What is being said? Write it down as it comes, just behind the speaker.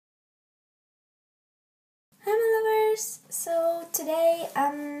guys, so today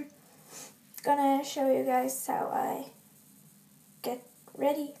I'm gonna show you guys how I get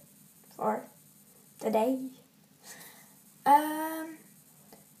ready for the day.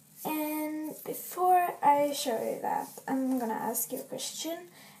 And before I show you that, I'm gonna ask you a question,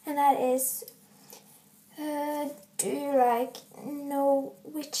 and that is, do you know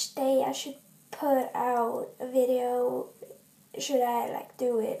which day I should put out a video? Should I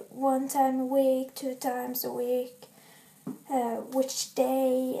do it one time a week, 2 times a week? Which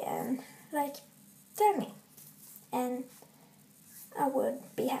day? And tell me. And I would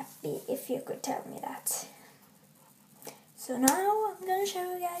be happy if you could tell me that. So now I'm gonna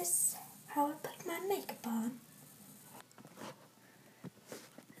show you guys how I put my makeup on.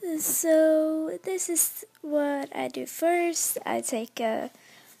 So this is what I do first. I take the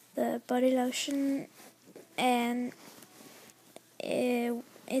body lotion, and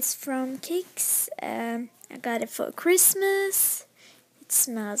it's from Kicks. I got it for Christmas. It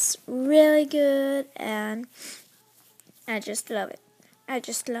smells really good, and I just love it. I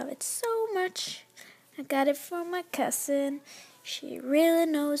just love it so much. I got it from my cousin. She really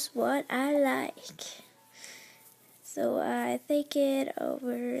knows what I like. So I take it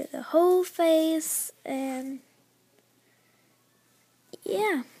over the whole face, and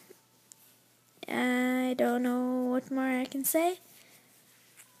yeah. I don't know what more I can say.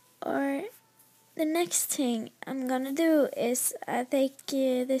 Or the next thing I'm gonna do is I take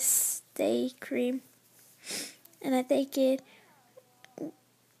this day cream, and I take it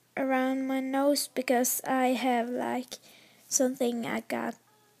around my nose because I have something I got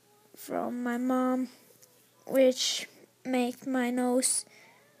from my mom, which make my nose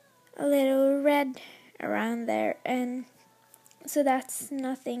a little red around there, and so that's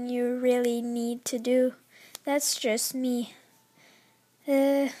nothing you really need to do. That's just me.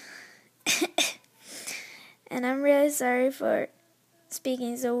 And I'm really sorry for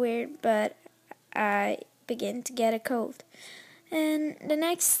speaking so weird, but I begin to get a cold. And the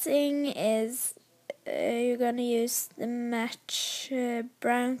next thing is you're gonna use the Match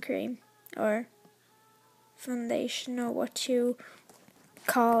brown cream or foundation, or what you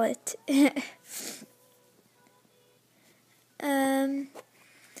call it.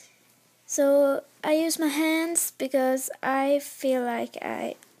 So I use my hands because I feel like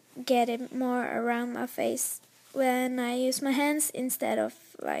I get it more around my face when I use my hands instead of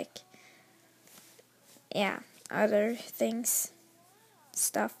other things,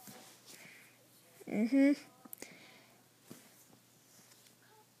 stuff.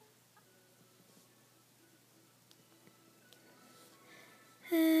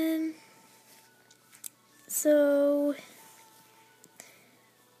 So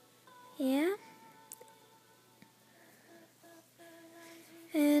yeah,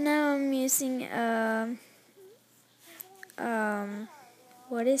 and now I'm using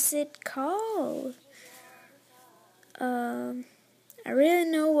what is it called? I really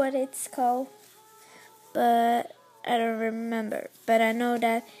know what it's called, but I don't remember. But I know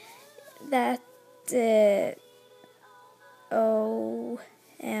that OMG,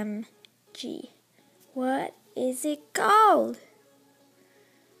 what is it called?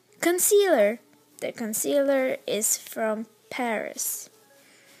 Concealer. The concealer is from Paris.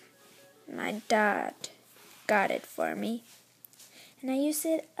 My dad got it for me, and I use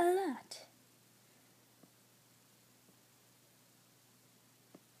it a lot.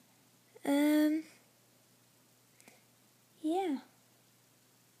 Yeah.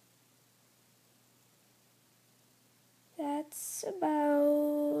 That's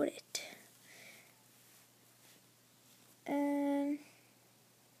about it.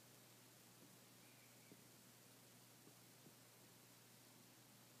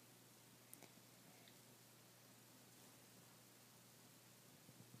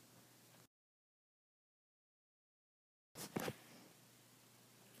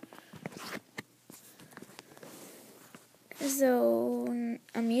 So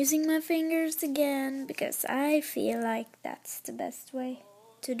I'm using my fingers again because I feel like that's the best way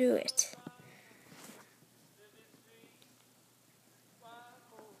to do it.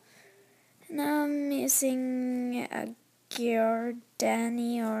 Now I'm using a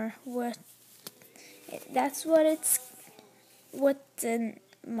Giordani, or what? That's what the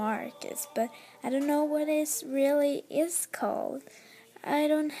mark is, but I don't know what it really is called.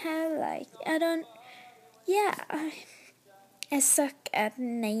 I suck at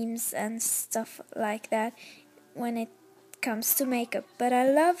names and stuff like that when it comes to makeup, but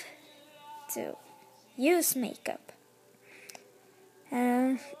I love to use makeup.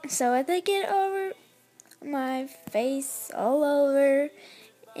 So I take it over my face all over,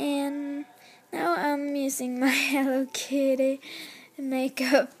 and now I'm using using my Hello Kitty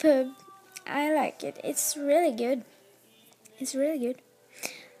makeup. I like it. It's really good. It's really good.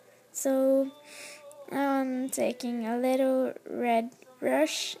 So now I'm taking a little red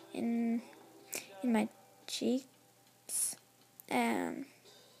brush in my cheeks, and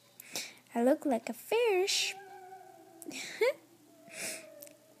I look like a fish.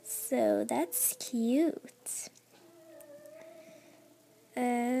 So that's cute.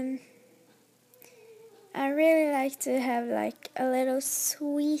 I really like to have like a little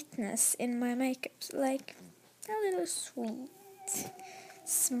sweetness in my makeup, like a little sweet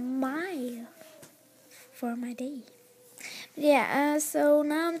smile for my day. Yeah, so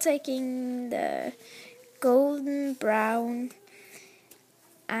now I'm taking the golden brown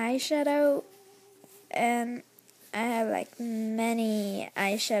eyeshadow, and I have like many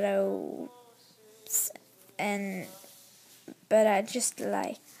eyeshadows, but I just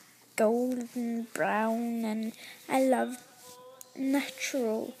like golden brown, and I love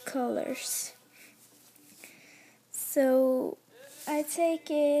natural colors. So I take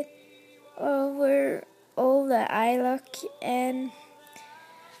it over all the eye look, and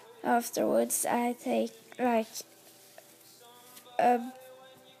afterwards I take like a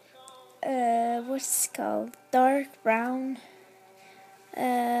what's it called, dark brown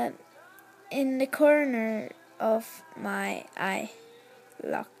in the corner of my eye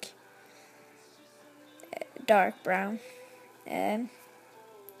lock, dark brown. And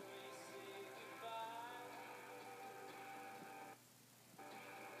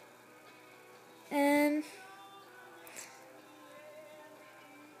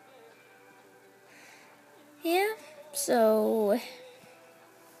yeah, so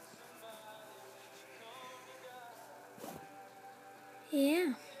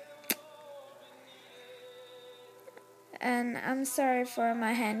yeah. And I'm sorry for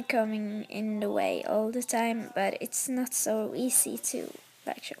my hand coming in the way all the time, but it's not so easy to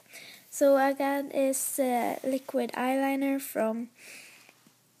like show. So I got this liquid eyeliner from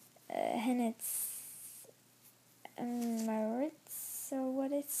Hennet's Maritz, or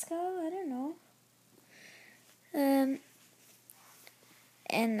what it's called, I don't know.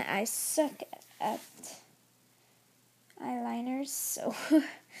 And I suck at eyeliners, so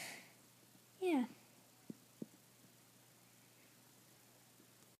yeah.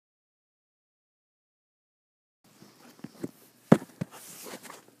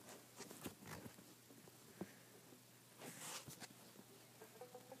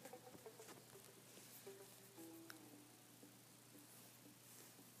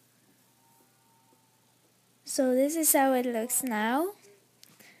 So this is how it looks now.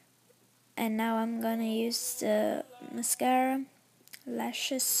 And now I'm gonna use the mascara,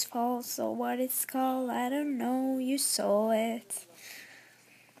 Lashes False, or what it's called, I don't know, you saw it.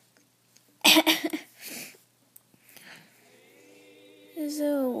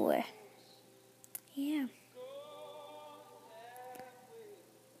 So, yeah.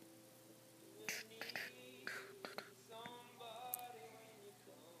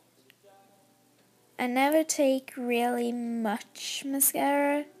 I never take really much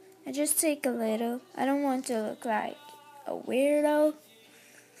mascara. I just take a little. I don't want to look like a weirdo.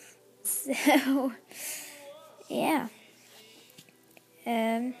 So, yeah.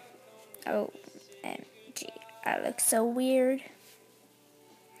 OMG, I look so weird.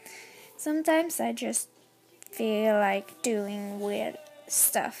 Sometimes I just feel like doing weird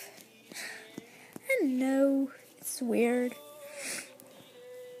stuff. I know, it's weird.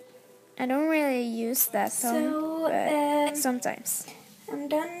 I don't really use that song, but sometimes. I'm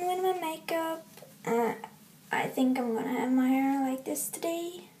done with my makeup. I think I'm gonna have my hair like this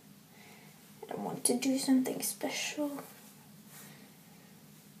today. I don't want to do something special.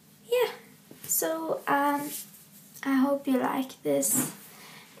 Yeah, so I hope you like this,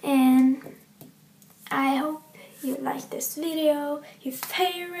 and I hope you like this video, you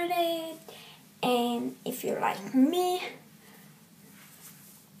favorite it, and if you like me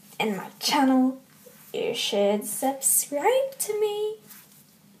and my channel, you should subscribe to me.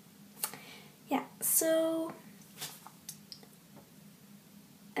 Yeah, so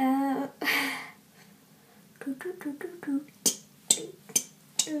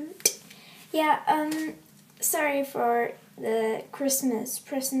yeah, sorry for the Christmas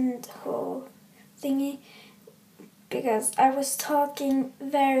present haul thingy, because I was talking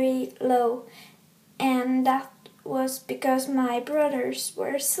very low, and that was because my brothers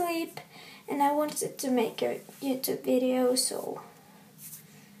were asleep and I wanted to make a YouTube video, so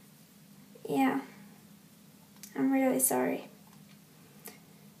yeah, I'm really sorry.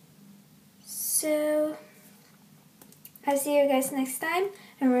 So I'll see you guys next time.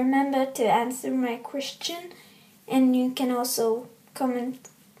 And remember to answer my question, and you can also comment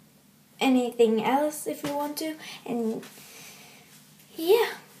anything else if you want to. And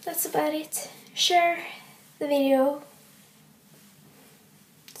yeah, that's about it. Share the video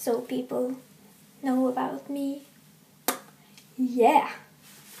so people know about me. Yeah.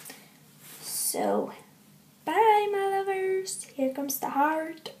 So, bye my lovers. Here comes the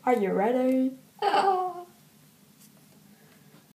heart. Are you ready? Oh.